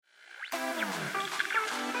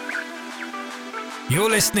You're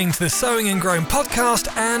listening to the Sowing and Growing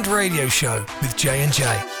podcast and radio show with J&J.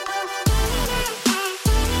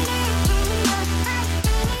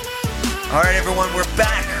 All right, everyone, we're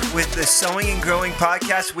back with the Sowing and Growing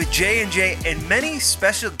podcast with J&J and many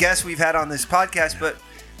special guests we've had on this podcast, but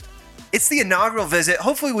it's the inaugural visit.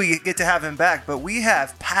 Hopefully we get to have him back, but we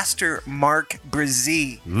have Pastor Mark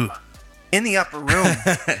Brazee in the upper room,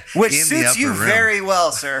 which suits you very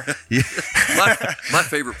well, sir. Yeah. my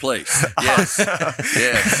favorite place. Yes.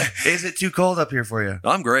 Yes. Is it too cold up here for you?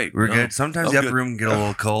 I'm great. We're good. Sometimes the upper room can get a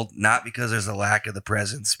little cold, not because there's a lack of the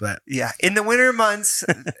presence, but yeah, in the winter months,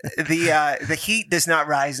 the heat does not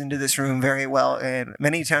rise into this room very well, and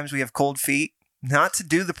many times we have cold feet. Not to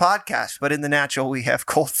do the podcast, but in the natural, we have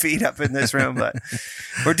cold feet up in this room. But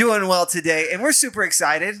we're doing well today, and we're super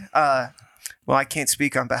excited. Well, I can't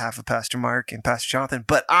speak on behalf of Pastor Mark and Pastor Jonathan,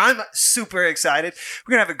 but I'm super excited.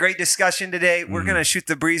 We're going to have a great discussion today. We're going to shoot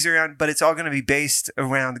the breeze around, but it's all going to be based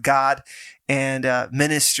around God and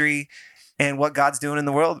ministry and what God's doing in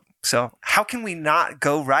the world. So how can we not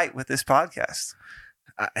go right with this podcast?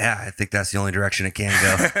 I think that's the only direction it can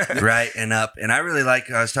go, right and up. And I really I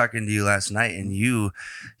was talking to you last night, and you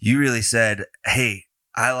really said, hey,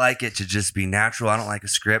 I like it to just be natural. I don't like a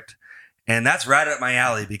script. And that's right up my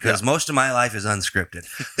alley because most of my life is unscripted.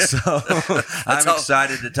 So I'm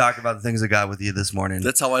excited to talk about the things of God with you this morning.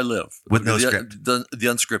 That's how I live. With no script. The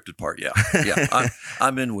unscripted part, yeah. Yeah,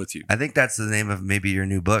 I'm in with you. I think that's the name of maybe your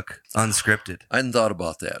new book, Unscripted. I hadn't thought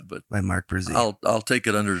about that, but by Mark Brazee. I'll take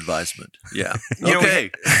it under advisement. Yeah.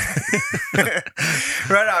 Okay.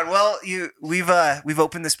 Right on. Well, we've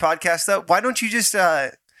opened this podcast up. Why don't you just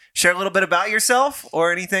share a little bit about yourself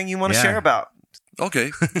or anything you want to share about?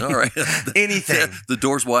 Okay. All right. Anything. The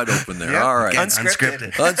door's wide open there. Yep. All right.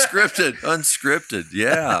 Unscripted.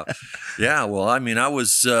 Yeah. Yeah. Well, I mean, I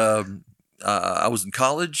was in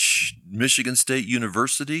college, Michigan State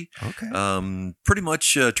University. Okay. Pretty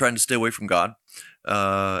much trying to stay away from God,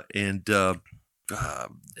 and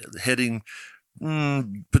heading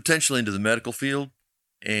potentially into the medical field,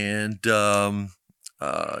 and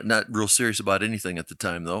not real serious about anything at the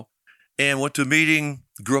time, though. And went to a meeting,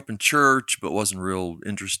 grew up in church, but wasn't real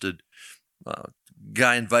interested.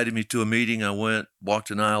 Guy invited me to a meeting. I went,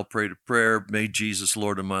 walked an aisle, prayed a prayer, made Jesus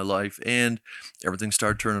Lord in my life, and everything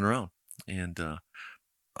started turning around. And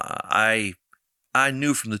I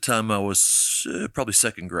knew from the time I was probably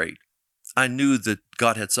second grade, I knew that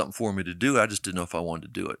God had something for me to do. I just didn't know if I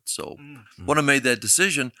wanted to do it. So when I made that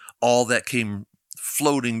decision, all that came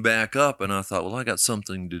floating back up, and I thought, well, I got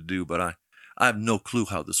something to do, but I have no clue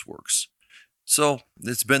how this works. So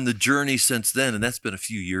it's been the journey since then, and that's been a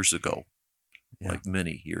few years ago, like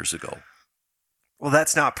many years ago. Well,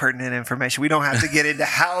 that's not pertinent information. We don't have to get into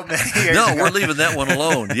how many years No, ago. we're leaving that one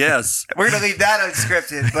alone. Yes. We're going to leave that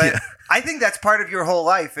unscripted. But I think that's part of your whole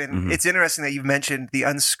life. And it's interesting that you've mentioned the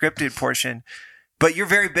unscripted portion. But you're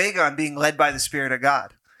very big on being led by the Spirit of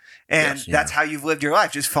God. And that's how you've lived your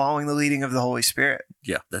life, just following the leading of the Holy Spirit.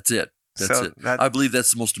 Yeah, that's it. That's it. I believe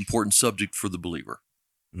that's the most important subject for the believer.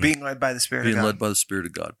 Being led by the Spirit of God. Being led by the Spirit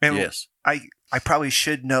of God. And yes. I probably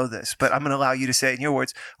should know this, but I'm going to allow you to say it in your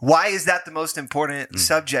words. Why is that the most important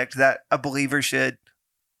subject that a believer should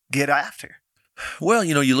get after? Well,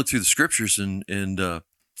 you look through the scriptures and the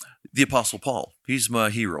Apostle Paul, he's my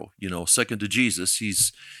hero, second to Jesus. He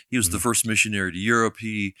was the first missionary to Europe.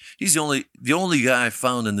 He's the only guy I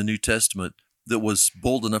found in the New Testament that was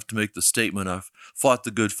bold enough to make the statement, I've fought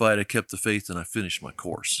the good fight, I kept the faith, and I finished my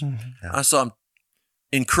course. Yeah. I saw him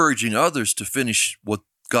encouraging others to finish what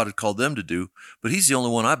God had called them to do, but he's the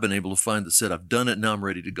only one I've been able to find that said, I've done it, now I'm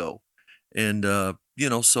ready to go. And,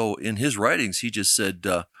 so in his writings, he just said,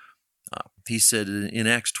 in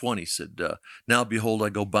Acts 20, now behold, I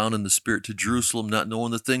go bound in the Spirit to Jerusalem, not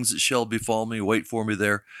knowing the things that shall befall me, wait for me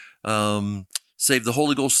there. Save the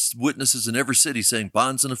Holy Ghost witnesses in every city, saying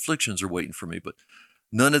bonds and afflictions are waiting for me. But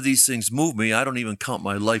none of these things move me. I don't even count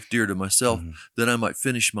my life dear to myself, that I might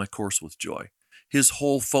finish my course with joy. His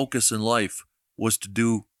whole focus in life was to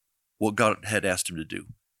do what God had asked him to do.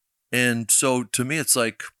 And so to me, it's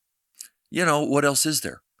like, what else is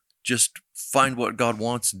there? Just find what God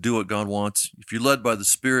wants, do what God wants. If you're led by the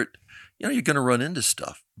Spirit, you're going to run into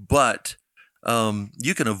stuff. But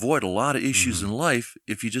you can avoid a lot of issues in life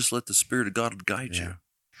if you just let the Spirit of God guide you.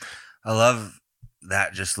 I love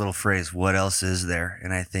that just little phrase, what else is there?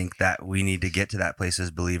 And I think that we need to get to that place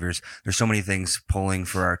as believers. There's so many things pulling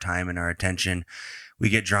for our time and our attention. We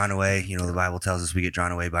get drawn away. The Bible tells us we get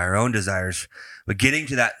drawn away by our own desires. But getting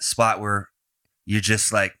to that spot where you're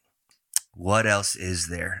just like, what else is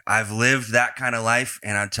there? I've lived that kind of life,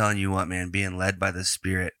 and I'm telling you what, man, being led by the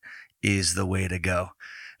Spirit is the way to go.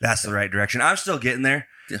 that's the right direction. I'm still getting there.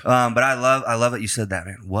 Yeah. But I love that you said that,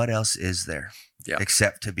 man. What else is there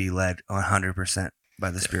except to be led 100%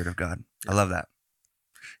 by the Spirit of God? I love that.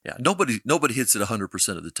 Yeah. Nobody hits it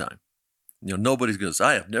 100% of the time. Nobody's going to say,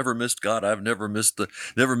 I have never missed God. I've never missed the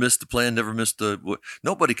plan, never missed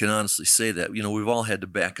nobody can honestly say that. We've all had to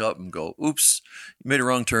back up and go, oops, you made a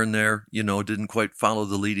wrong turn there. Didn't quite follow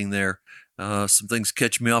the leading there. Some things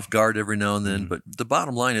catch me off guard every now and then. But the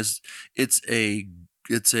bottom line is it's a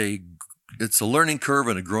learning curve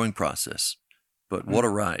and a growing process. But what a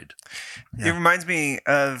ride. It reminds me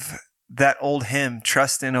of that old hymn,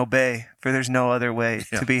 trust and obey, for there's no other way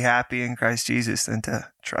to be happy in Christ Jesus than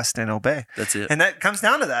to trust and obey. That's it. And that comes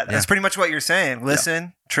down to that. That's pretty much what you're saying.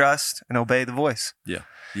 Listen, trust, and obey the voice. Yeah.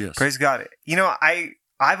 Yes. Praise God.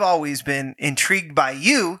 I've always been intrigued by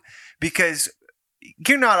you because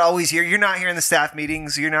you're not always here. You're not here in the staff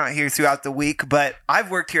meetings. You're not here throughout the week, but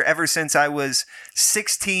I've worked here ever since I was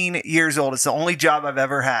 16 years old. It's the only job I've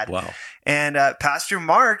ever had. Wow. And Pastor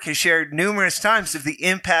Mark has shared numerous times of the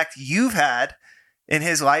impact you've had in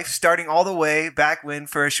his life, starting all the way back when,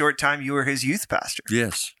 for a short time, you were his youth pastor.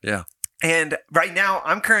 Yes. Yeah. And right now,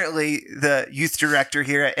 I'm currently the youth director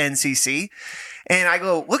here at NCC. And I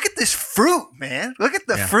go, look at this fruit, man. Look at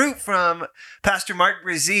the fruit from Pastor Mark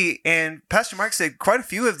Brazee. And Pastor Mark said quite a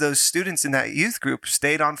few of those students in that youth group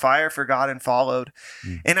stayed on fire for God and followed.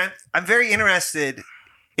 And I'm very interested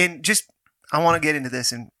in I want to get into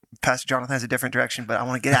this, and Pastor Jonathan has a different direction, but I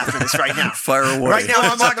want to get after this right now. Fire away. Right now,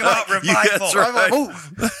 I'm talking about revival.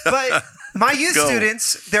 Right. But my youth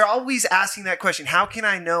students, they're always asking that question. How can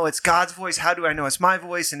I know it's God's voice? How do I know it's my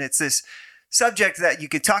voice? And it's this subject that you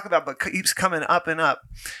could talk about, but keeps coming up and up.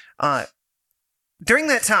 During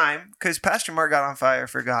that time, because Pastor Mark got on fire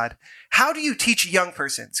for God, how do you teach young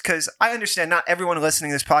persons? Because I understand not everyone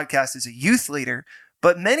listening to this podcast is a youth leader,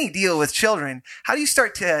 but many deal with children. How do you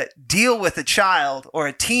start to deal with a child or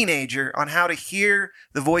a teenager on how to hear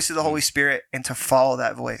the voice of the Holy Spirit and to follow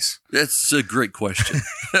that voice? That's a great question.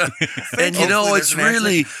 And it's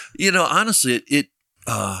really, honestly,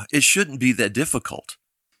 it shouldn't be that difficult.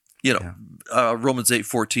 Romans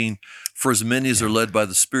 8:14, for as many as are led by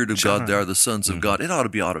the Spirit of God, they are the sons of God. It ought to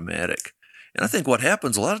be automatic. And I think what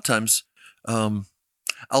happens a lot of times,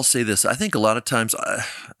 I'll say this. I think a lot of times,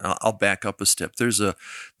 I'll back up a step. There's a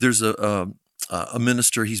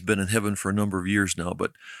minister. He's been in heaven for a number of years now,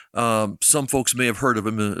 but some folks may have heard of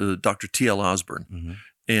him, Dr. T.L. Osborne.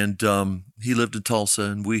 And he lived in Tulsa,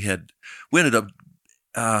 and we ended up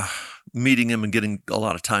meeting him and getting a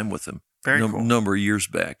lot of time with him. Very cool. Number of years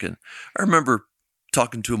back. And I remember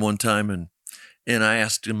talking to him one time, and I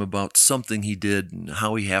asked him about something he did and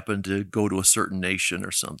how he happened to go to a certain nation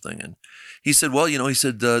or something. And he said, well,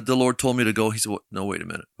 the Lord told me to go. He said, well, no, wait a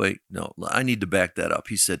minute. No, I need to back that up.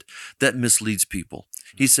 He said, that misleads people.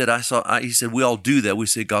 He said, he said, we all do that. We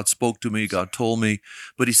say, God spoke to me, God told me.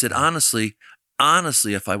 But he said, honestly,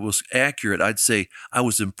 if I was accurate, I'd say I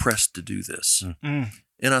was impressed to do this.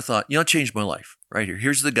 And I thought, it changed my life right here.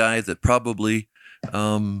 Here's the guy that probably,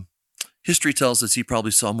 history tells us he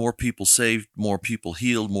probably saw more people saved, more people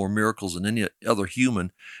healed, more miracles than any other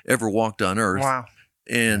human ever walked on earth. Wow.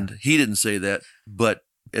 And he didn't say that, but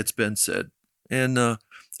it's been said. And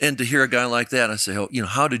to hear a guy like that, I say,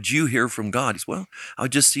 how did you hear from God? He said, well, I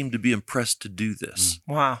just seemed to be impressed to do this.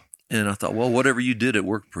 Wow. And I thought, well, whatever you did, it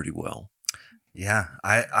worked pretty well. Yeah,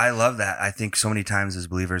 I love that. I think so many times as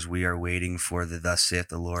believers, we are waiting for the thus saith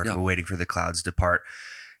the Lord. Yeah. We're waiting for the clouds to part.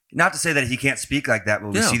 Not to say that he can't speak like that,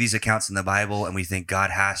 but we see these accounts in the Bible and we think God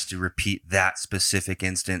has to repeat that specific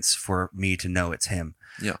instance for me to know it's him.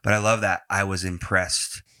 Yeah. But I love that. I was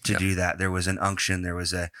impressed to do that. There was an unction. There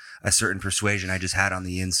was a certain persuasion I just had on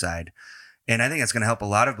the inside. And I think that's going to help a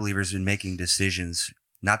lot of believers in making decisions.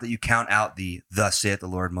 Not that you count out the thus saith the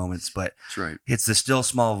Lord moments, but that's right. It's the still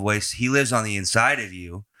small voice. He lives on the inside of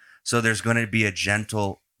you. So there's going to be a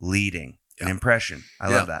gentle leading, an impression. I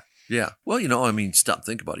love that. Yeah. Well, stop,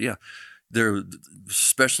 think about it. Yeah. There,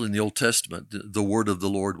 especially in the Old Testament, the word of the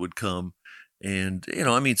Lord would come. And,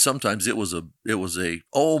 sometimes it was a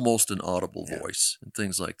almost an audible voice and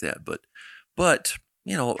things like that. But,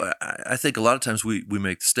 I think a lot of times we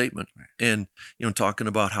make the statement and, talking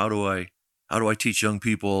about how do I teach young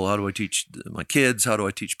people? How do I teach my kids? How do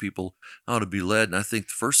I teach people how to be led? And I think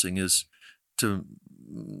the first thing is to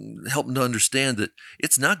help them to understand that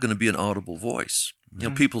it's not going to be an audible voice.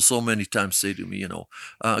 People so many times say to me,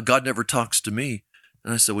 God never talks to me.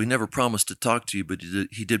 And I said, well, he never promised to talk to you, but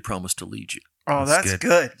he did promise to lead you. Oh, that's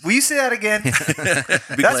good. Will you say that again?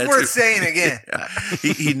 That's worth saying again.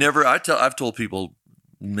 He never, I've told people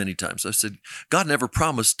many times, I said, God never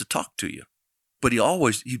promised to talk to you. but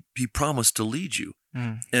he promised to lead you.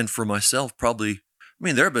 And for myself, probably, I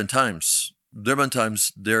mean, there have been times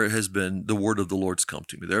there has been the word of the Lord's come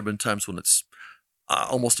to me. There have been times when it's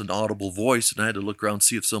almost an audible voice, and I had to look around and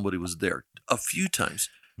see if somebody was there. A few times.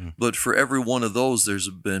 But for every one of those, there's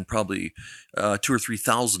been probably 2,000 or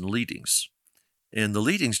 3,000 leadings. And the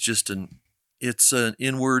leading's it's an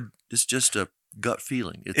inward, it's just a gut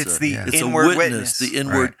feeling. It's it's inward a witness. The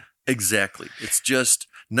inward, right. Exactly. It's just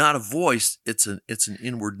not a voice. It's an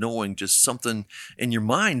inward knowing, just something. And your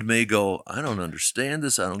mind may go, I don't understand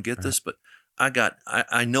this. I don't get this, but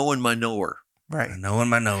I know in my knower. Right. I know in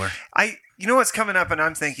my knower. You know what's coming up and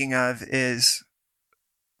I'm thinking of is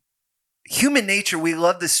human nature. We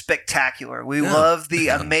love the spectacular. We love the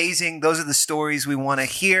amazing. Those are the stories we want to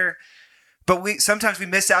hear. But sometimes we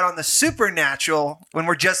miss out on the supernatural when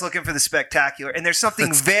we're just looking for the spectacular. And there's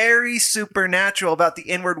something very supernatural about the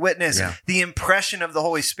inward witness, the impression of the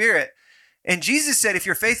Holy Spirit. And Jesus said, if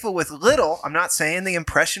you're faithful with little, I'm not saying the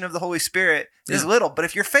impression of the Holy Spirit is little, but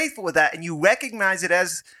if you're faithful with that and you recognize it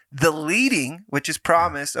as the leading, which is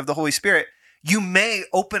promised of the Holy Spirit, you may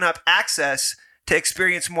open up access to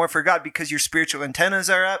experience more for God because your spiritual antennas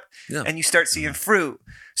are up and you start seeing fruit.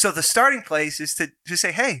 So the starting place is to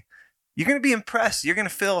say, hey, you're going to be impressed. You're going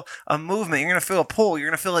to feel a movement. You're going to feel a pull. You're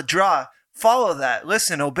going to feel a draw. Follow that.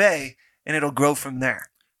 Listen, obey, and it'll grow from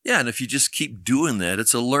there. Yeah, and if you just keep doing that,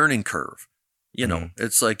 it's a learning curve. You know,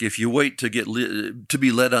 it's like if you wait to to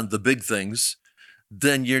be led on the big things,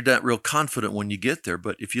 then you're not real confident when you get there.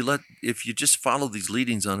 But if you just follow these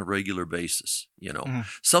leadings on a regular basis, you know,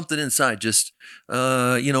 something inside just,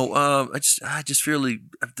 I just feel like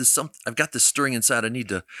I've got this stirring inside. I need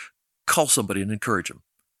to call somebody and encourage them.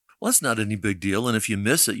 Well, that's not any big deal. And if you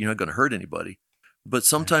miss it, you're not going to hurt anybody. But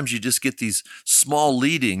sometimes you just get these small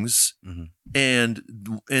leadings and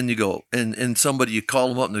you go, and somebody, you call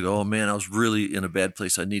them up and they go, oh man, I was really in a bad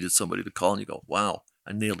place. I needed somebody to call. And you go, wow,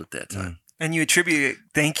 I nailed it that time. And you attribute it,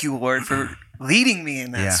 thank you, Lord, for leading me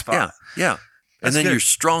in that spot. Yeah. And then you're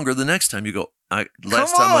stronger the next time. You go,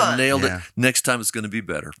 last time I nailed it. Next time it's going to be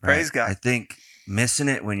better. Praise God. I think missing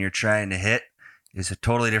it when you're trying to hit is a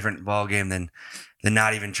totally different ball game than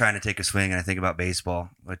not even trying to take a swing. And I think about baseball,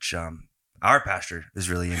 which our pastor is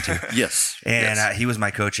really into. Yes. And he was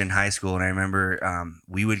my coach in high school. And I remember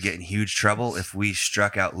we would get in huge trouble if we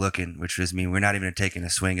struck out looking, which was mean we're not even taking a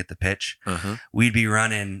swing at the pitch. We'd be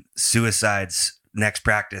running suicides next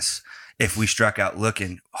practice if we struck out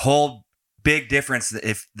looking. Whole big difference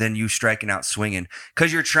than you striking out swinging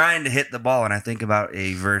because you're trying to hit the ball. And I think about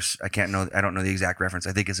a verse. I don't know the exact reference.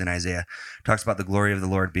 I think it's in Isaiah. It talks about the glory of the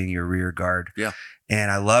Lord being your rear guard. Yeah. And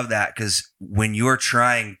I love that because when you're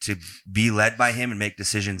trying to be led by him and make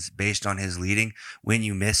decisions based on his leading, when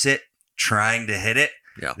you miss it, trying to hit it,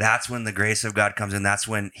 that's when the grace of God comes in. That's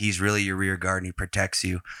when he's really your rear guard and he protects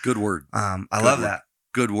you. Good word. I love that.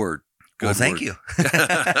 Good word. Well, thank you.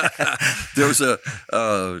 There was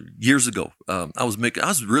years ago, I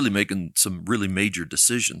was really making some really major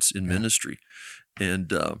decisions in ministry.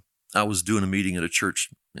 And I was doing a meeting at a church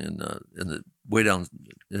in the way down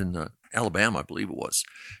in Alabama, I believe it was.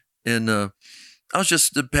 And the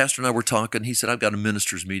pastor and I were talking. He said, I've got a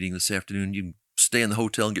minister's meeting this afternoon. You can stay in the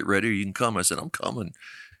hotel and get ready, or you can come. I said, I'm coming.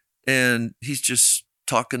 And he's just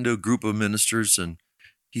talking to a group of ministers. And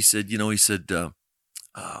he said, the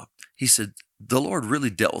Lord really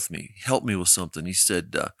dealt with me, helped me with something. He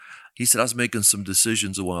said, I was making some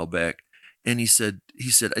decisions a while back. And he said,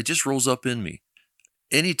 it just rolls up in me.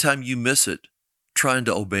 Anytime you miss it, trying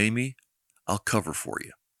to obey me, I'll cover for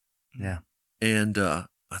you. Yeah. And I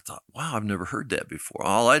thought, wow, I've never heard that before.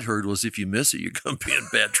 All I'd heard was if you miss it, you're going to be in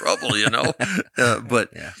bad trouble, you know. But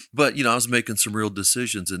I was making some real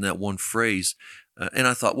decisions in that one phrase. And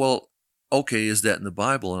I thought, well, okay, is that in the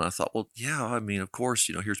Bible? And I thought, well, yeah, I mean, of course,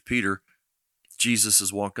 here's Peter. Jesus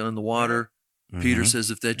is walking on the water. Peter says,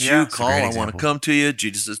 if that's you, call, I want to come to you.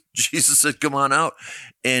 Jesus said, come on out.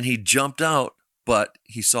 And he jumped out. But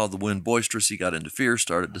he saw the wind boisterous. He got into fear,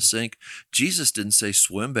 started to sink. Jesus didn't say,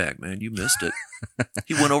 swim back, man. You missed it.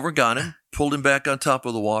 He went over, got him, pulled him back on top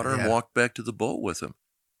of the water, and walked back to the boat with him.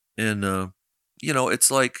 And, it's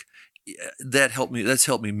like that helped me. That's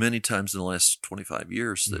helped me many times in the last 25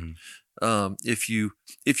 years. That if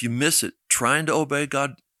you miss it, trying to obey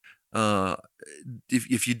God,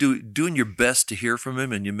 if you doing your best to hear from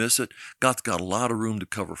him and you miss it, God's got a lot of room to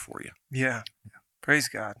cover for you. Yeah. Praise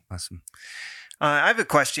God. Awesome. I have a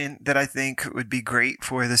question that I think would be great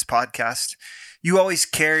for this podcast. You always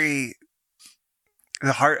carry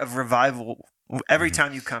the heart of revival every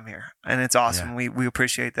time you come here, and it's awesome. Yeah. We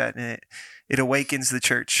appreciate that, and it awakens the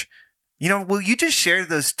church. Will you just share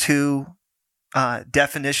those two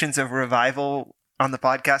definitions of revival on the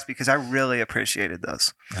podcast because I really appreciated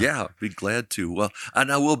those. Yeah, I'd be glad to. Well,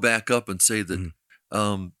 and I will back up and say that,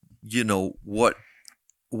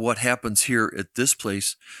 what happens here at this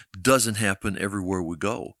place doesn't happen everywhere we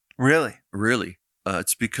go. Really? Really.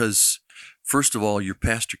 It's because, first of all, your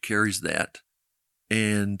pastor carries that.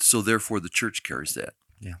 And so therefore the church carries that.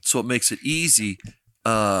 Yeah. So it makes it easy.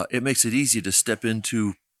 It makes it easy to step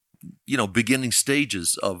into, beginning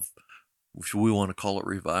stages of, if we want to call it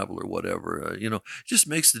revival or whatever, it just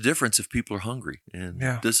makes the difference if people are hungry. And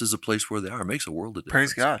this is a place where they are. It makes a world of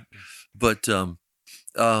difference. Praise God. But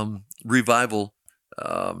revival,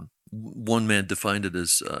 one man defined it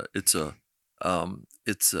as it's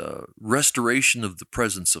a restoration of the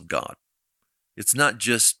presence of God. It's not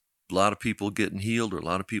just a lot of people getting healed or a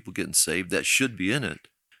lot of people getting saved. That should be in it.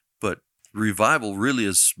 But revival really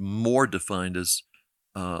is more defined as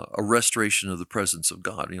a restoration of the presence of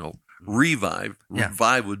God. Revive. Yeah.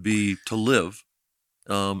 Revive would be to live.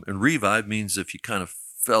 And revive means if you kind of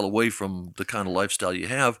fell away from the kind of lifestyle you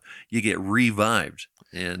have, you get revived.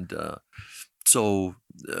 And so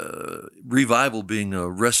revival being a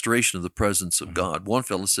restoration of the presence of God. One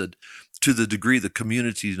fellow said, to the degree the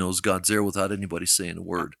community knows God's there without anybody saying a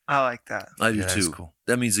word. I like that. I do Yeah, too. that's cool.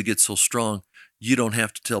 That means it gets so strong, you don't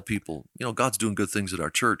have to tell people, God's doing good things at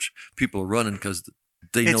our church. People are running because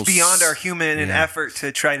they know. It's beyond our human effort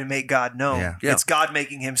to try to make God known. Yeah. Yeah. It's God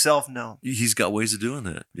making himself known. He's got ways of doing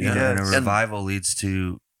that. Yeah. And a does. revival leads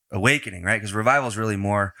to awakening, right? Because revival is really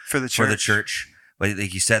more For the church. for the church. But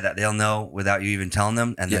like you said, that they'll know without you even telling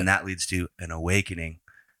them, and then that leads to an awakening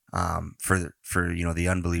for the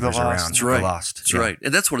unbelievers The lost. around, That's right. the lost. That's right.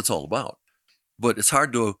 And that's what it's all about. But it's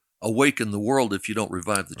hard to awaken the world if you don't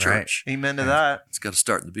revive the Right. church. Amen to that. It's got to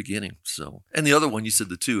start in the beginning. So, and the other one, you said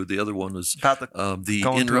the two. The other one was About the the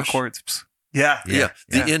going through a inrush. corpse. Yeah. Yeah,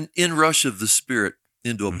 Yeah. the inrush of the spirit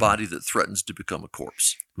into a Mhm. body that threatens to become a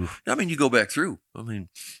corpse. Oof. I mean, you go back through.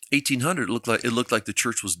 1800 it looked like the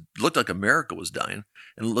church looked like America was dying,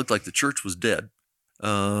 and it looked like the church was dead.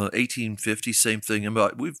 1850, same thing.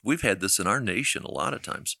 We've had this in our nation a lot of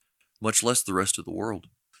times, much less the rest of the world.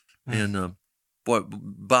 And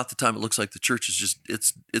about the time it looks like the church is just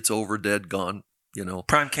it's over, dead, gone.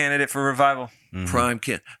 Prime candidate for revival. Mhm. Prime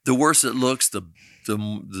can't. The worse it looks, the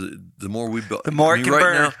more we build. The more it can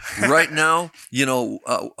burn. Right now,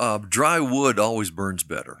 dry wood always burns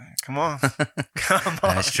better. Come on. Come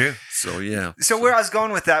on. That's true. So yeah. So where I was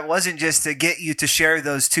going with that wasn't just to get you to share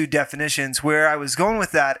those two definitions. Where I was going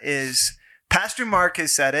with that is Pastor Mark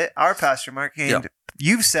has said it, our Pastor Mark, and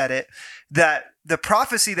you've said it, that the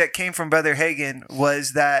prophecy that came from Brother Hagin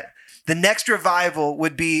was that the next revival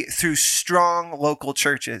would be through strong local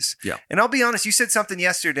churches. Yeah. And I'll be honest, you said something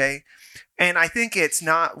yesterday, and I think it's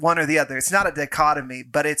not one or the other. It's not a dichotomy,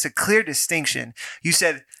 but it's a clear distinction. You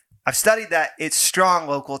said, I've studied that it's strong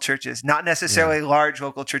local churches, not necessarily large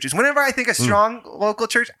local churches. Whenever I think of strong local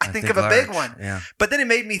church, I think of a big large. one. Yeah. But then it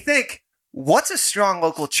made me think, what's a strong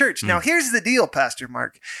local church? Now, here's the deal, Pastor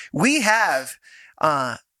Mark. We have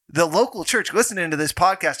the local church listening to this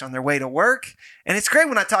podcast on their way to work. And it's great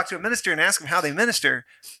when I talk to a minister and ask them how they minister.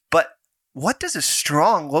 But what does a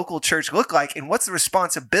strong local church look like? And what's the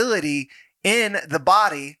responsibility in the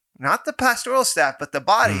body, not the pastoral staff, but the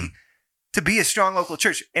body to be a strong local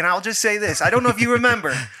church? And I'll just say this. I don't know if you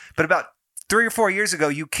remember, but about 3 or 4 years ago,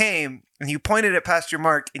 you came and you pointed at Pastor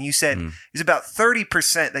Mark and you said, there's about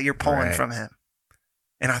 30% that you're pulling from him.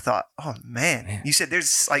 And I thought, oh, man. You said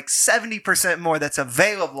there's like 70% more that's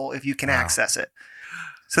available if you can access it.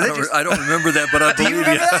 So I don't remember that, but I Do you believe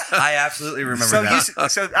remember you. that? I absolutely remember So,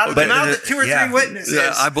 that. so out of the mouth of 2 or 3 witnesses.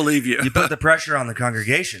 Yeah, I believe you. You put the pressure on the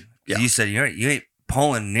congregation. Yeah. You said, you ain't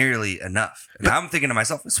pulling nearly enough. And I'm thinking to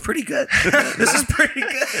myself, it's pretty good. This is pretty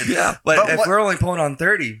good. Yeah. But if we're only pulling on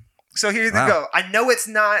 30. So here you go. I know it's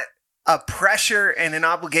not a pressure and an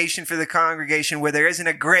obligation for the congregation where there isn't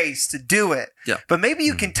a grace to do it. Yeah. But maybe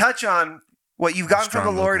you can touch on what you've gotten from the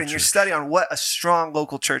Strong Lord local and your church. study on what a strong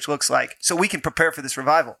local church looks like so we can prepare for this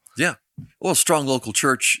revival. Yeah. Well, strong local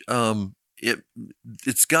church.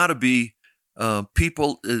 It's got to be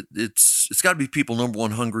people. It's got to be people, number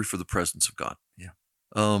one, hungry for the presence of God. Yeah.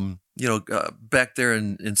 Back there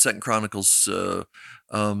in 2 Chronicles,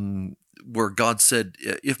 where God said,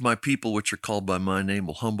 "If my people, which are called by my name,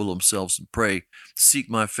 will humble themselves and pray, seek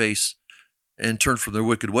my face, and turn from their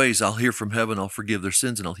wicked ways, I'll hear from heaven, I'll forgive their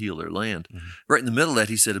sins, and I'll heal their land." Right in the middle of that,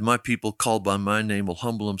 he said, "If my people called by my name will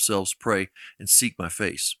humble themselves, pray, and seek my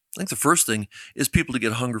face." I think the first thing is people to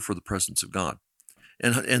get hunger for the presence of God.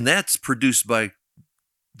 And that's produced by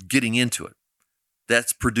getting into it.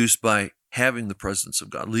 That's produced by having the presence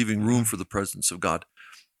of God, leaving room for the presence of God,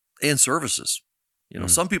 and services. You know,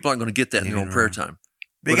 some people aren't going to get that in their own prayer time.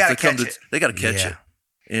 They got to catch it. They got to catch it.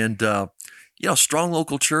 And, you know, strong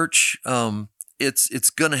local church, it's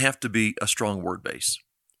going to have to be a strong word base.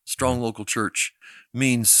 Strong local church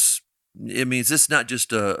means it's not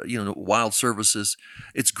just, wild services.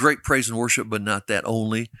 It's great praise and worship, but not that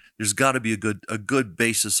only. There's got to be a good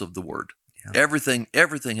basis of the word. Yeah.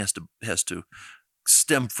 Everything has to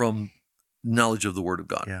stem from knowledge of the word of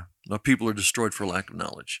God. Yeah. Now, people are destroyed for lack of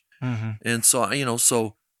knowledge. Mm-hmm. And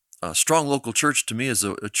so, strong local church to me is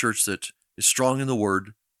a church that is strong in the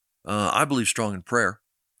word. I believe strong in prayer,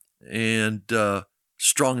 and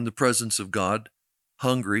strong in the presence of God,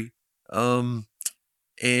 hungry, as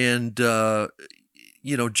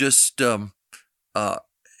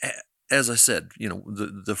I said,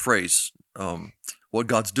 the phrase, what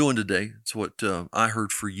God's doing today, it's what I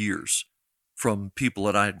heard for years from people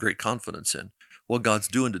that I had great confidence in. What God's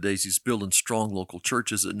doing today is he's building strong local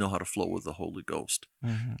churches that know how to flow with the Holy Ghost.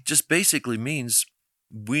 Mm-hmm. Just basically means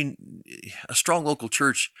a strong local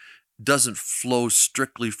church doesn't flow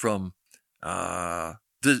strictly from,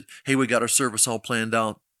 hey, we got our service all planned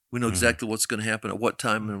out. We know exactly what's going to happen at what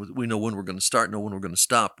time, and we know when we're going to start, know when we're going to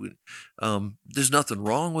stop. There's nothing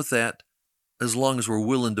wrong with that as long as we're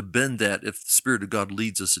willing to bend that if the Spirit of God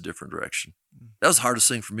leads us a different direction. That was the hardest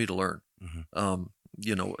thing for me to learn. Mm-hmm.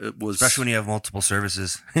 It was... Especially when you have multiple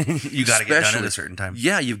services. You got to get done at a certain time.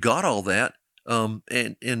 Yeah, you've got all that. And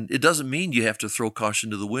it doesn't mean you have to throw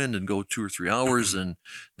caution to the wind and go 2 or 3 hours and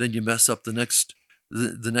then you mess up the next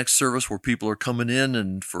service where people are coming in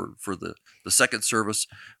and for the second service.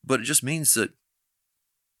 But it just means that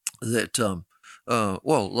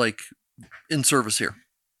like in service here,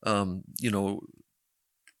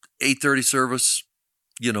 8:30 service,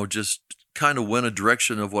 just kind of went a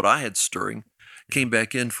direction of what I had stirring, came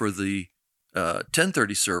back in for the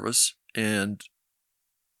 10:30 service, and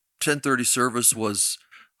 10:30 service was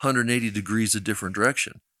 180 degrees a different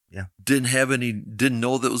direction. Yeah. Didn't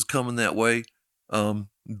know that was coming that way.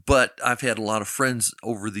 But I've had a lot of friends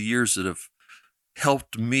over the years that have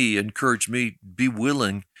helped me, encouraged me, be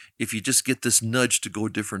willing, if you just get this nudge to go a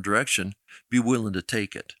different direction, be willing to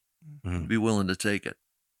take it. Mm-hmm. Be willing to take it.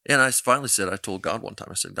 And I finally said, I told God one time,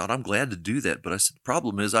 I said, God, I'm glad to do that. But I said, the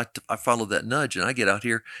problem is I follow that nudge and I get out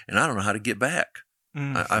here and I don't know how to get back.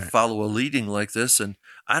 I follow a leading like this and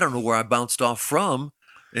I don't know where I bounced off from.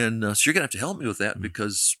 And so you're going to have to help me with that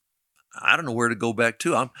because I don't know where to go back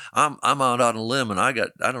to. I'm out on a limb and I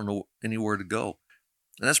don't know anywhere to go.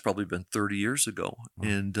 And that's probably been 30 years ago.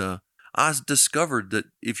 And I discovered that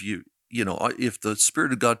if if the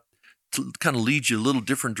Spirit of God kind of leads you a little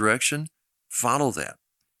different direction, follow that.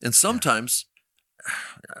 And sometimes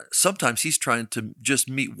he's trying to just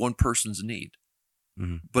meet one person's need.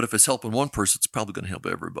 Mm-hmm. But if it's helping one person, it's probably going to help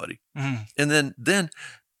everybody. Mm-hmm. And then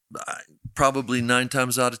probably 9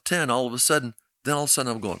 times out of 10, all of a sudden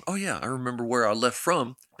I'm going, oh yeah, I remember where I left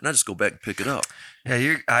from, and I just go back and pick it up.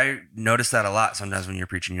 Yeah, I notice that a lot sometimes when you're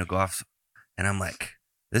preaching. You'll go off, and I'm like,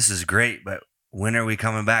 this is great, but when are we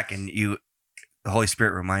coming back? And the Holy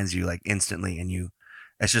Spirit reminds you like instantly, and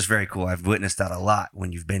it's just very cool. I've witnessed that a lot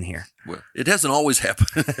when you've been here. Well, it hasn't always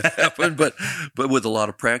happened, but with a lot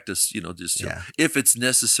of practice, if it's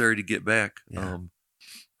necessary to get back. Yeah.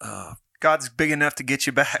 God's big enough to get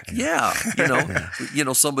you back. Yeah.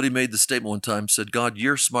 Somebody made the statement one time, said, God,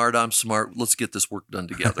 you're smart, I'm smart. Let's get this work done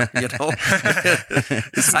together. I can't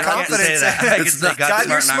say that. I can say God's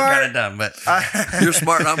God, smart and I'm kind of dumb, but you're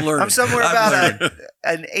smart and I'm learning. I'm somewhere about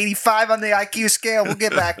an 85 on the IQ scale. We'll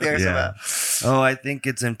get back there. Yeah. I think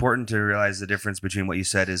it's important to realize the difference between what you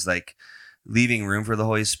said is like leaving room for the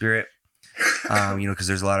Holy Spirit. Because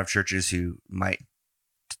there's a lot of churches who might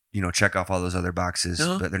check off all those other boxes,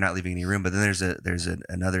 but they're not leaving any room. But then there's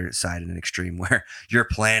another side and an extreme where you're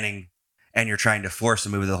planning and you're trying to force the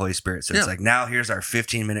move of the Holy Spirit. So it's like, now here's our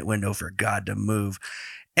 15-minute window for God to move.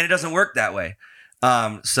 And it doesn't work that way.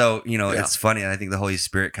 It's funny. And I think the Holy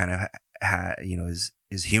Spirit kind of,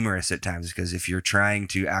 is humorous at times because if you're trying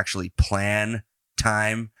to actually plan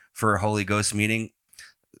time for a Holy Ghost meeting,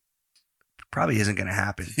 probably isn't going to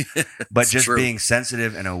happen. But just true. Being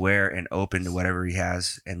sensitive and aware and open to whatever he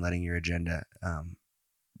has and letting your agenda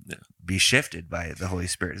be shifted by the Holy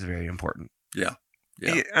Spirit is very important. Yeah.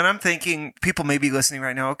 And I'm thinking people may be listening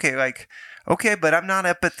right now. Okay, but I'm not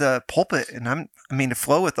up at the pulpit and to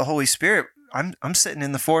flow with the Holy Spirit. I'm sitting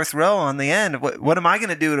in the 4th row on the end. What am I going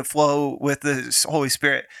to do to flow with the Holy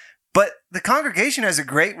Spirit? But the congregation has a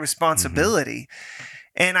great responsibility. Mm-hmm.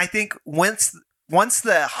 And I think once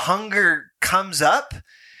the hunger comes up,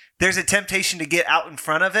 there's a temptation to get out in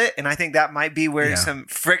front of it. And I think that might be where some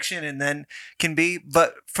friction and then can be.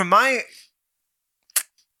 But from my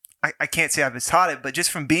I can't say I've been taught it, but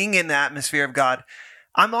just from being in the atmosphere of God,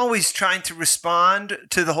 I'm always trying to respond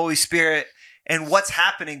to the Holy Spirit and what's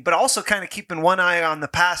happening, but also kind of keeping one eye on the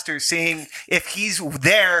pastor, seeing if he's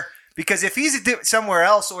there, because if he's somewhere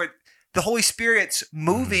else or the Holy Spirit's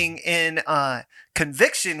moving in a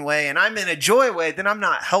conviction way and I'm in a joy way, then I'm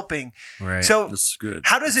not helping. Right. So That's good.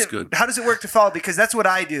 how does it work to follow? Because that's what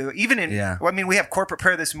I do. Even we have corporate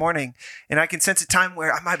prayer this morning, and I can sense a time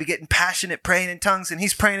where I might be getting passionate praying in tongues, and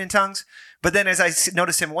he's praying in tongues. But then as I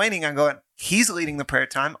notice him waning, I'm going, he's leading the prayer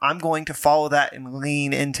time. I'm going to follow that and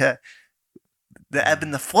lean into the ebb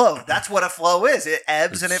and the flow. That's what a flow is. It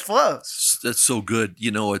ebbs and it flows. That's so good.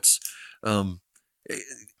 It's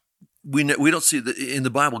we don't see that in the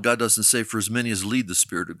Bible. God doesn't say for as many as lead the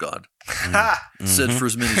Spirit of God. It said for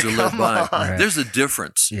as many as are led by. Right. There's a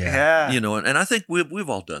difference. Yeah. And I think we've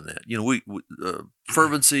all done that. We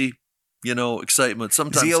fervency, excitement.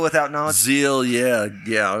 Sometimes Zeal without knowledge. Zeal,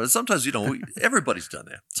 yeah. Sometimes everybody's done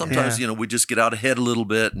that. Sometimes we just get out ahead a little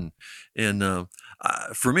bit, and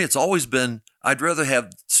for me, it's always been I'd rather have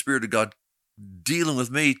the Spirit of God dealing with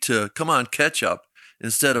me to come on, catch up,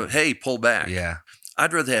 instead of hey, pull back. Yeah.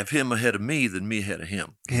 I'd rather have him ahead of me than me ahead of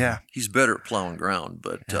him. Yeah. He's better at plowing ground,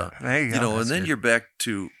 but there you go. and then you're back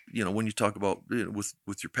to when you talk about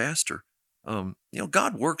with your pastor,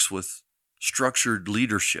 God works with structured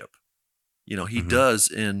leadership. He does,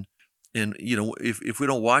 and if we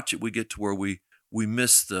don't watch it, we get to where we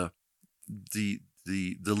miss the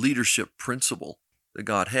leadership principle that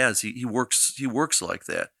God has. He works like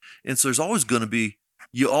that, and so there's always going to be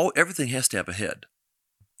everything has to have a head.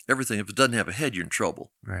 Everything, if it doesn't have a head, you're in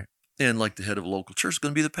trouble. Right. And like the head of a local church is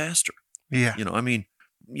going to be the pastor. Yeah.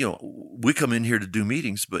 We come in here to do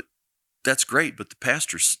meetings, but that's great. But the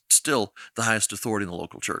pastor's still the highest authority in the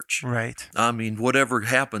local church. Right. Whatever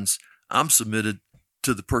happens, I'm submitted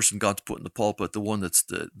to the person God's put in the pulpit, the one that's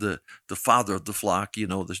the father of the flock,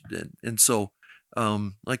 and so,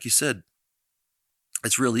 like you said,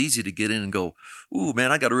 it's real easy to get in and go, ooh,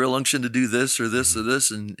 man, I got a real unction to do this or this or this,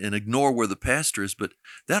 and ignore where the pastor is. But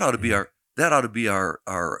that ought to be our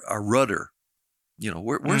rudder.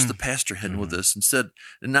 Where's the pastor heading with this?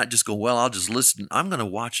 And not just go, well, I'll just listen. I'm going to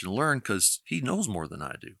watch and learn because he knows more than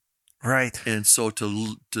I do. Right. And so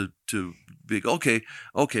to be okay.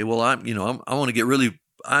 Well, I want to get really.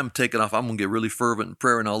 I'm taking off. I'm going to get really fervent in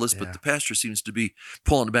prayer and all this. But the pastor seems to be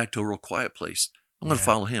pulling it back to a real quiet place. I'm going to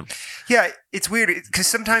follow him. Yeah, it's weird because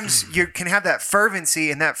sometimes you can have that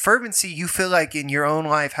fervency, and that fervency you feel like in your own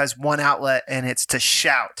life has one outlet, and it's to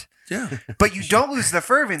shout. Yeah. But you don't lose the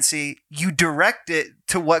fervency. You direct it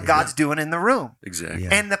to what God's doing in the room. Exactly.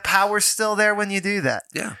 Yeah. And the power's still there when you do that.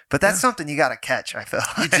 Yeah. But that's something you got to catch, I feel.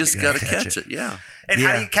 You just got to catch it. Yeah. And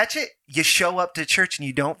how do you catch it? You show up to church and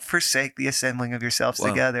you don't forsake the assembling of yourselves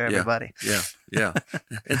together, everybody. Yeah.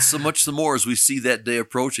 And so much the more as we see that day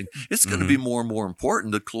approaching, it's going to be more and more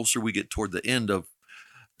important the closer we get toward the end of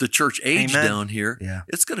the church age down here. Yeah.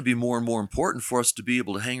 It's going to be more and more important for us to be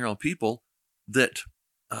able to hang around people that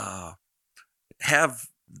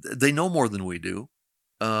they know more than we do.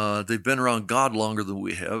 They've been around God longer than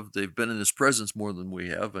we have. They've been in His presence more than we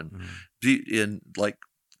have, and in like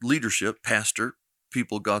leadership, pastor,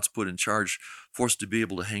 people God's put in charge, for us to be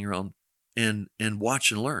able to hang around and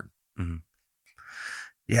watch and learn. Mm-hmm.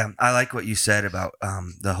 Yeah, I like what you said about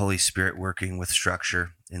the Holy Spirit working with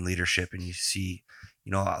structure and leadership, and you see,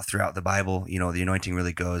 throughout the Bible, the anointing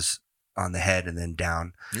really goes on the head and then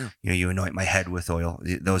down. Yeah. You anoint my head with oil.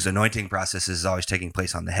 Those anointing processes is always taking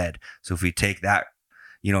place on the head. So if we take that,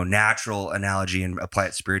 natural analogy and apply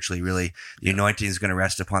it spiritually, really, the anointing is going to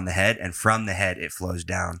rest upon the head, and from the head, it flows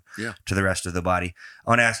down to the rest of the body.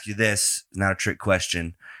 I want to ask you this, not a trick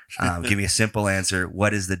question. Give me a simple answer.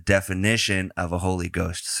 What is the definition of a Holy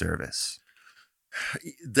Ghost service?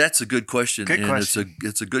 That's a good question. Good question.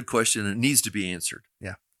 It's a good question, and it needs to be answered.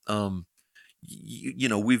 Yeah.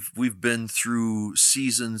 We've been through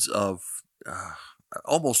seasons of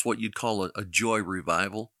almost what you'd call a joy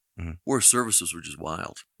revival, where services were just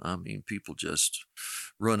wild. I mean, people just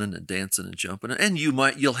running and dancing and jumping, and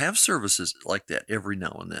you'll have services like that every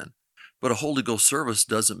now and then. But a Holy Ghost service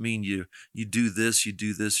doesn't mean you do this, you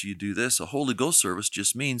do this, you do this. A Holy Ghost service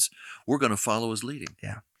just means we're going to follow His leading.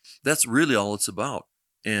 Yeah. That's really all it's about.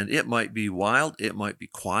 And it might be wild. It might be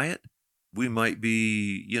quiet. We might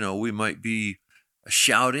be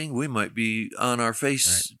shouting. We might be on our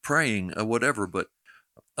face praying or whatever. But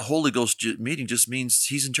a Holy Ghost meeting just means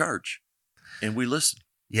He's in charge, and we listen.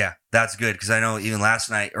 Yeah, that's good. Because I know even last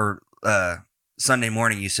night or Sunday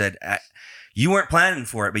morning, you said you weren't planning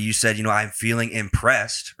for it, but you said, I'm feeling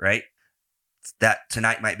impressed, right? That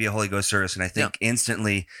tonight might be a Holy Ghost service. And I think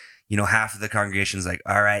instantly, half of the congregation's like,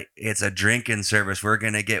 all right, it's a drinking service. We're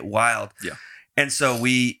going to get wild. Yeah. And so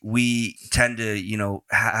we tend to,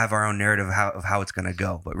 have our own narrative of how it's going to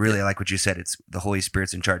go. But really, like what you said, it's the Holy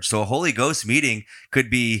Spirit's in charge. So a Holy Ghost meeting could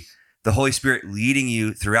be the Holy Spirit leading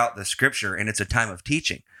you throughout the scripture, and it's a time of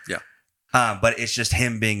teaching. Yeah. But it's just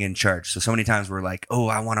him being in charge. So many times we're like, oh,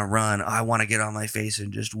 I want to run. I want to get on my face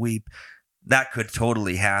and just weep. That could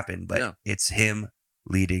totally happen, but it's him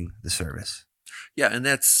leading the service. Yeah. And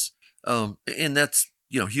that's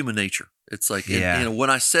human nature. It's like, when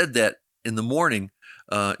I said that in the morning,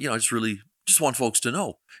 I just want folks to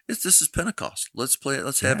know this is Pentecost. Let's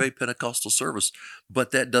have a Pentecostal service, but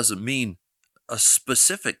that doesn't mean a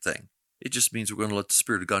specific thing. It just means we're going to let the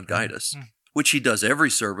Spirit of God guide us, which he does every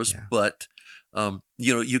service. Yeah. But,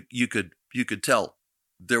 you could tell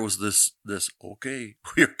there was this, okay,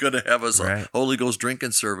 we're going to have us a Holy Ghost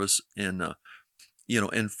drinking service. And,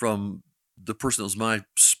 and from the person that was my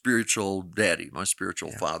spiritual daddy, my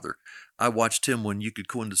spiritual father, I watched him when you could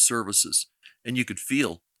go into services and you could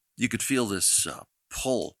feel this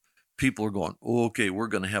pull. People are going, okay, we're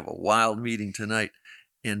going to have a wild meeting tonight.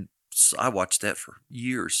 And so I watched that for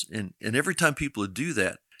years. And every time people would do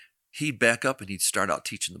that, he'd back up and he'd start out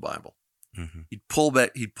teaching the Bible. Mm-hmm. He'd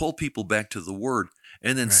pull people back to the Word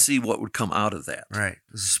and then see what would come out of that. Right.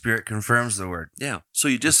 The Spirit confirms the Word. Yeah. So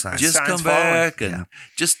you just come back and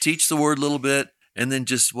just teach the Word a little bit. And then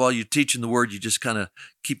just while you're teaching the Word, you just kind of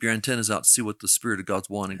keep your antennas out to see what the Spirit of God's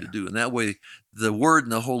wanting to do. And that way, the Word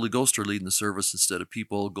and the Holy Ghost are leading the service instead of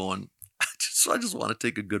people going, I just want to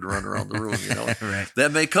take a good run around the room. Right.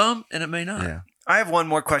 That may come and it may not. Yeah. I have one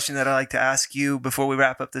more question that I'd like to ask you before we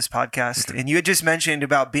wrap up this podcast. And you had just mentioned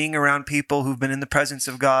about being around people who've been in the presence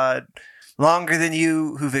of God longer than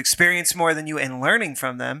you, who've experienced more than you, and learning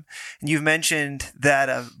from them. And you've mentioned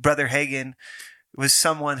that Brother Hagin was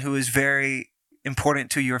someone who was very important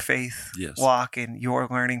to your faith walk and your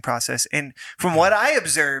learning process. And from what I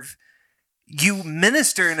observe, you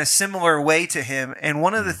minister in a similar way to him. And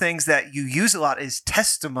one of the things that you use a lot is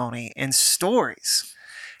testimony and stories.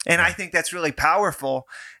 And I think that's really powerful.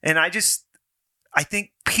 And I think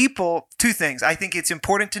two things. I think it's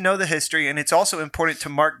important to know the history, and it's also important to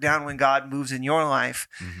mark down when God moves in your life,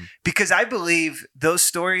 because I believe those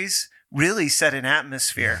stories really set an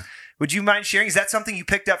atmosphere. Yeah. Would you mind sharing? Is that something you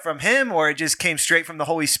picked up from him, or it just came straight from the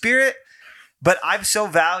Holy Spirit? But I so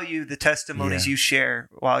value the testimonies you share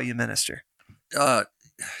while you minister. I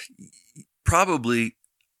probably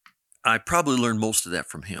learned most of that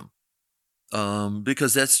from him.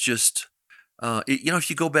 Because that's just, if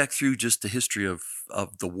you go back through just the history of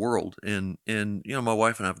the world, and my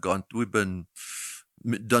wife and I we've done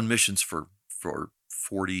missions for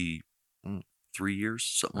 43 years,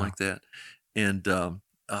 something like that. And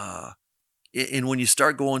when you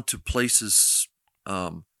start going to places,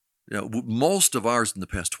 most of ours in the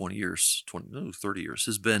past 30 years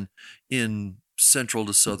has been in Central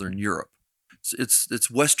to Southern Europe.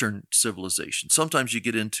 It's Western civilization. Sometimes you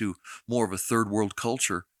get into more of a third world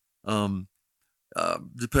culture.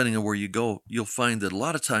 Depending on where you go, you'll find that a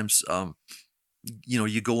lot of times,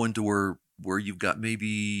 you go into where you've got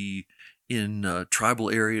maybe in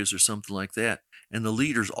tribal areas or something like that, and the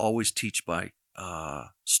leaders always teach by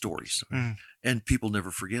stories, and people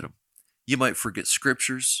never forget them. You might forget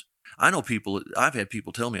scriptures. I've had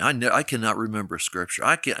people tell me, I cannot remember a scripture.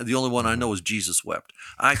 The only one I know is Jesus wept.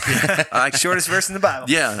 Shortest verse in the Bible.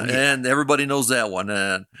 Yeah. And everybody knows that one.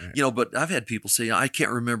 And, but I've had people say, I can't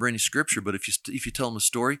remember any scripture, but if you tell them a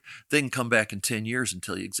story, they can come back in 10 years and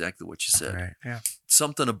tell you exactly what you said. Right. Yeah.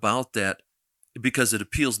 Something about that, because it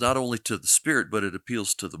appeals not only to the spirit, but it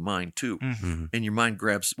appeals to the mind too. Mm-hmm. And your mind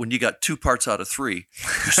grabs, when you got 2 parts out of 3,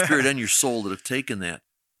 your spirit and your soul that have taken that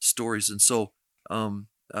stories. And so,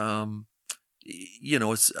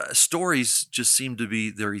 it's stories just seem to be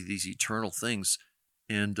these eternal things.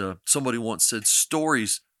 And somebody once said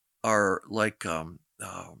stories are like the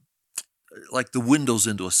windows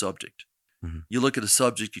into a subject. Mm-hmm. You look at a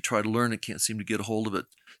subject, you try to learn it, can't seem to get a hold of it.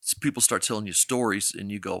 So people start telling you stories, and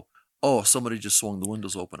you go, "Oh, somebody just swung the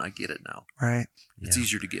windows open. I get it now." Right. It's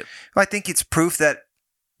easier to get. Well, I think it's proof that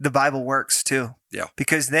the Bible works too. Yeah.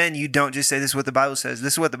 Because then you don't just say, this is what the Bible says.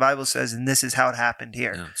 This is what the Bible says, and this is how it happened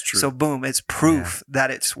here. Yeah, it's true. So boom, it's proof that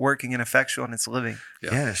it's working and effectual and it's living.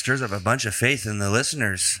 Yeah, it stirs up a bunch of faith in the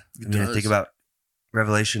listeners. I think about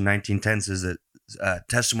Revelation 19:10 says that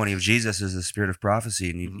testimony of Jesus is the spirit of prophecy.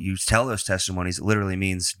 And you tell those testimonies, it literally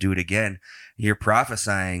means do it again. You're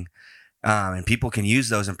prophesying, and people can use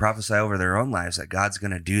those and prophesy over their own lives that God's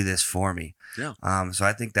going to do this for me. Yeah. So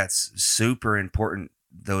I think that's super important.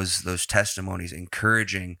 Those testimonies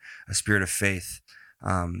encouraging a spirit of faith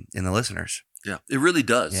in the listeners. Yeah, it really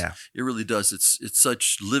does. Yeah. It really does. It's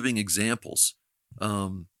such living examples.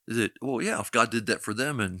 That, well, yeah, if God did that for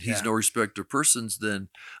them and he's no respecter of persons, then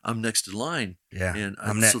I'm next in line. Yeah. And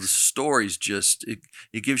I'm next. so the story's just,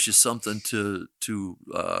 it gives you something to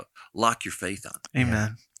lock your faith on.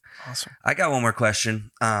 Amen. Awesome. I got one more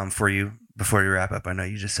question for you before you wrap up. I know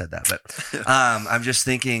you just said that, but I'm just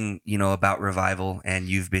thinking, about revival, and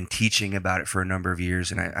you've been teaching about it for a number of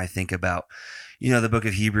years. And I think about, the book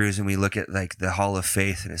of Hebrews, and we look at like the hall of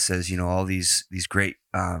faith, and it says, all these great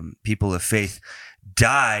people of faith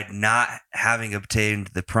died not having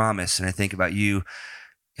obtained the promise. And I think about you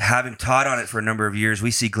having taught on it for a number of years.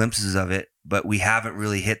 We see glimpses of it, but we haven't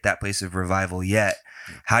really hit that place of revival yet.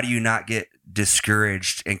 How do you not get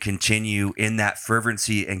discouraged and continue in that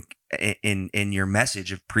fervency and in your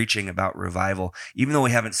message of preaching about revival, even though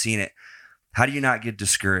we haven't seen it? How do you not get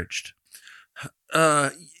discouraged?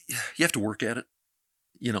 You have to work at it.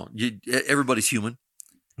 Everybody's human.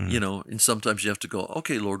 And sometimes you have to go,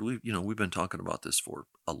 okay, Lord, we've been talking about this for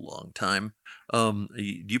a long time. Do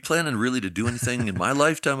you plan on really to do anything in my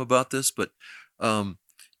lifetime about this? But, my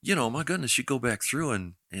goodness, you go back through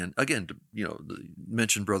and again,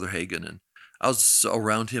 mention Brother Hagin, and I was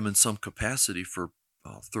around him in some capacity for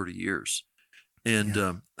 30 years.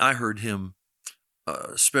 And I heard him,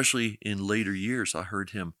 especially in later years,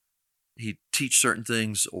 he'd teach certain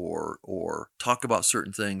things or talk about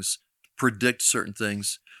certain things, predict certain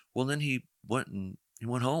things. Well, then he went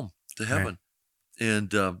home to heaven,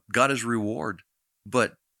 and got his reward.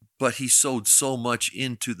 But he sowed so much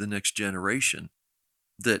into the next generation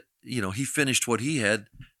that he finished what he had.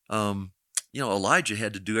 Elijah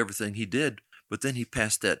had to do everything he did, but then he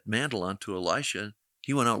passed that mantle on to Elisha.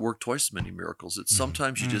 He went out and worked twice as many miracles. It's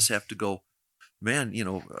sometimes you just have to go, man.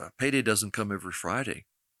 Payday doesn't come every Friday.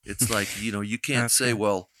 It's like you can't say,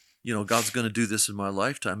 well, God's going to do this in my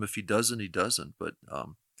lifetime. If he doesn't, he doesn't. But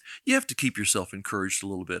you have to keep yourself encouraged a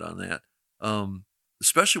little bit on that,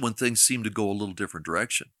 especially when things seem to go a little different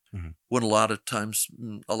direction. Mm-hmm. When a lot of times,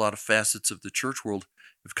 a lot of facets of the church world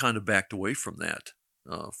have kind of backed away from that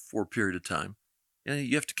for a period of time. And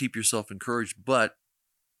you have to keep yourself encouraged. But,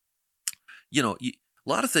 a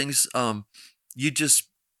lot of things, number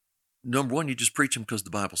one, you just preach them because the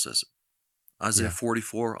Bible says it. Isaiah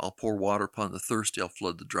 44, I'll pour water upon the thirsty, I'll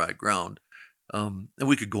flood the dry ground. And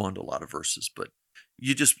we could go on to a lot of verses, but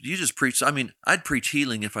you just preach. I mean, I'd preach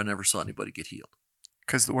healing if I never saw anybody get healed.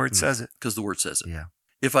 Because the word says it. Because the word says it. Yeah.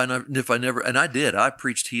 If I never, and I did, I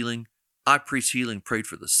preached healing. Prayed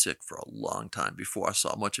for the sick for a long time before I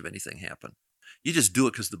saw much of anything happen. You just do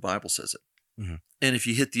it because the Bible says it. Mm-hmm. And if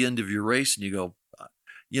you hit the end of your race and you go,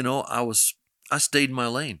 I stayed in my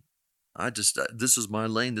lane. This is my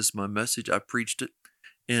lane. This is my message. I preached it,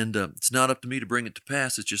 and it's not up to me to bring it to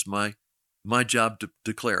pass. It's just my job to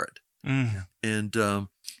declare it. Mm-hmm. And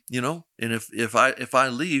and if I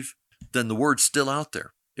leave, then the word's still out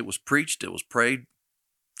there. It was preached. It was prayed.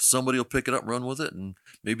 Somebody will pick it up, run with it, and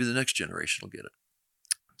maybe the next generation will get it.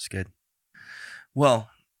 That's good. Well,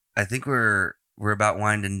 I think we're about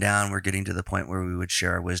winding down. We're getting to the point where we would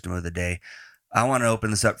share our wisdom of the day. I want to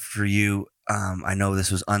open this up for you. I know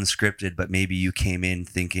this was unscripted, but maybe you came in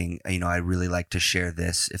thinking, I'd really like to share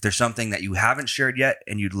this. If there's something that you haven't shared yet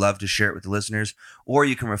and you'd love to share it with the listeners, or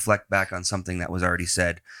you can reflect back on something that was already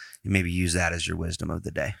said and maybe use that as your wisdom of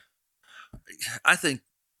the day. I think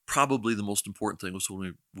probably the most important thing was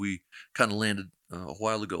when we kind of landed a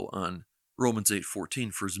while ago on Romans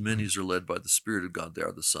 8:14. For as many as are led by the Spirit of God, they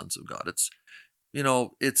are the sons of God.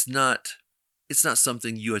 It's not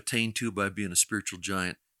something you attain to by being a spiritual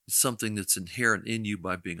giant. It's something that's inherent in you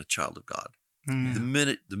by being a child of God. Mm.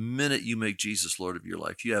 The minute you make Jesus Lord of your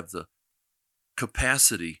life, you have the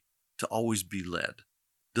capacity to always be led.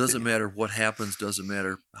 Doesn't matter what happens, doesn't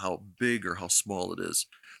matter how big or how small it is.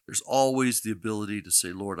 There's always the ability to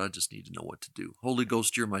say, Lord, I just need to know what to do. Holy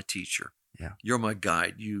Ghost, you're my teacher. Yeah. You're my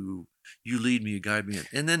guide. You lead me, you guide me.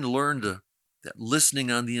 And then learn that listening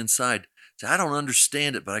on the inside. Say, I don't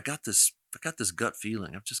understand it, but I got this gut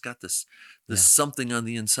feeling. I've just got this something on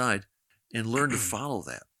the inside, and learn to follow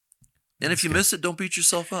that. And if you miss it, don't beat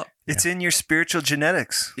yourself up. It's in your spiritual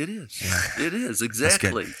genetics. It is. Yeah. It is.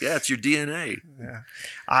 Exactly. Yeah, it's your DNA. Yeah.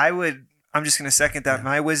 I'm just going to second that. Yeah.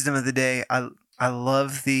 My wisdom of the day, I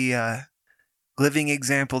love the living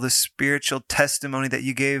example, the spiritual testimony that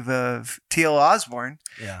you gave of T.L. Osborne.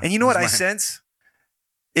 Yeah. And you know what I sense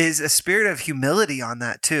is a spirit of humility on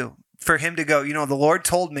that too. For him to go, the Lord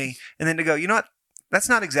told me, and then to go, you know what? That's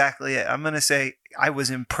not exactly it. I'm going to say I was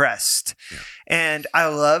impressed. Yeah. And I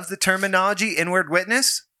love the terminology, inward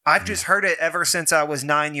witness. I've just heard it ever since I was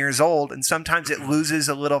 9 years old, and sometimes it loses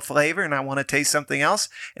a little flavor and I want to taste something else.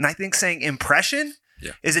 And I think saying impression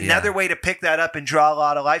is another way to pick that up and draw a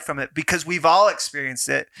lot of life from it, because we've all experienced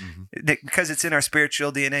it because it's in our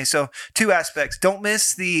spiritual DNA. So 2 aspects. Don't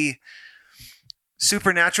miss the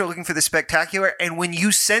supernatural, looking for the spectacular. And when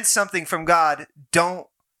you sense something from God, don't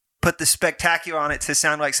put the spectacular on it to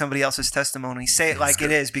sound like somebody else's testimony. Say it like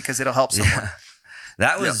it is, because it'll help someone. Yeah.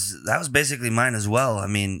 That was basically mine as well. I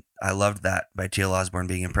mean, I loved that by T.L. Osborne,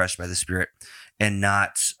 being impressed by the Spirit and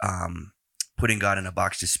not putting God in a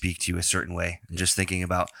box to speak to you a certain way. And just thinking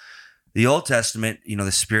about the Old Testament,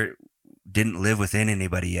 the Spirit didn't live within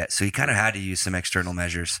anybody yet. So he kind of had to use some external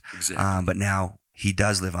measures. Exactly. But now he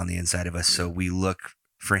does live on the inside of us. So we look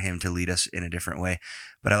for him to lead us in a different way.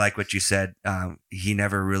 But I like what you said. He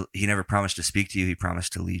never promised to speak to you. He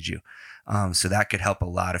promised to lead you. So that could help a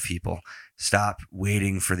lot of people. Stop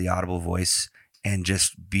waiting for the audible voice and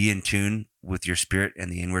just be in tune with your spirit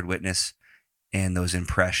and the inward witness and those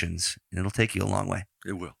impressions. And it'll take you a long way.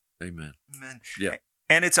 It will. Amen. Amen. Yeah.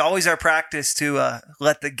 And it's always our practice to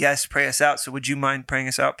let the guests pray us out. So would you mind praying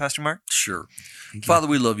us out, Pastor Mark? Sure. Father,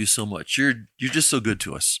 we love you so much. You're just so good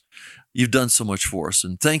to us. You've done so much for us.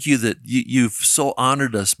 And thank you that you've so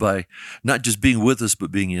honored us by not just being with us,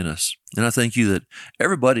 but being in us. And I thank you that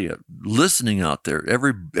everybody listening out there,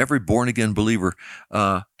 every born-again believer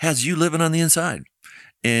has you living on the inside.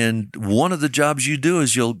 And one of the jobs you do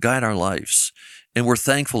is you'll guide our lives. And we're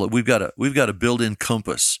thankful that we've got a built-in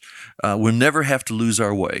compass. We'll never have to lose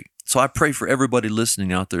our way. So I pray for everybody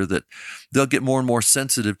listening out there that they'll get more and more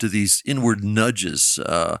sensitive to these inward nudges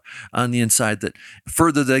on the inside, that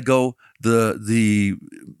further they go, the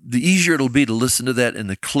easier it'll be to listen to that and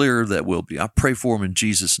the clearer that will be. I pray for them in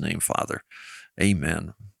Jesus' name, Father.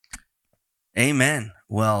 Amen. Amen.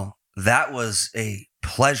 Well, that was a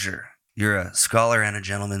pleasure. You're a scholar and a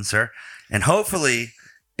gentleman, sir. And hopefully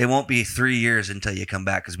it won't be 3 years until you come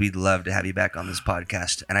back, because we'd love to have you back on this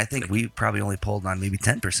podcast. And I think we probably only pulled on maybe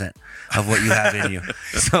 10% of what you have in you.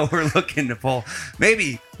 So we're looking to pull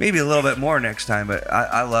maybe a little bit more next time. But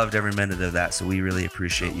I loved every minute of that. So we really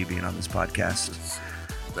appreciate you being on this podcast.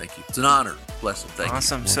 Thank you. It's an honor. Blessed. Thank you.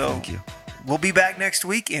 Awesome. Well, So thank you. we'll be back next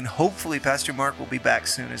week, and hopefully Pastor Mark will be back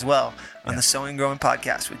soon as well on the Sowing and Growing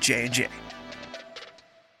podcast with J&J.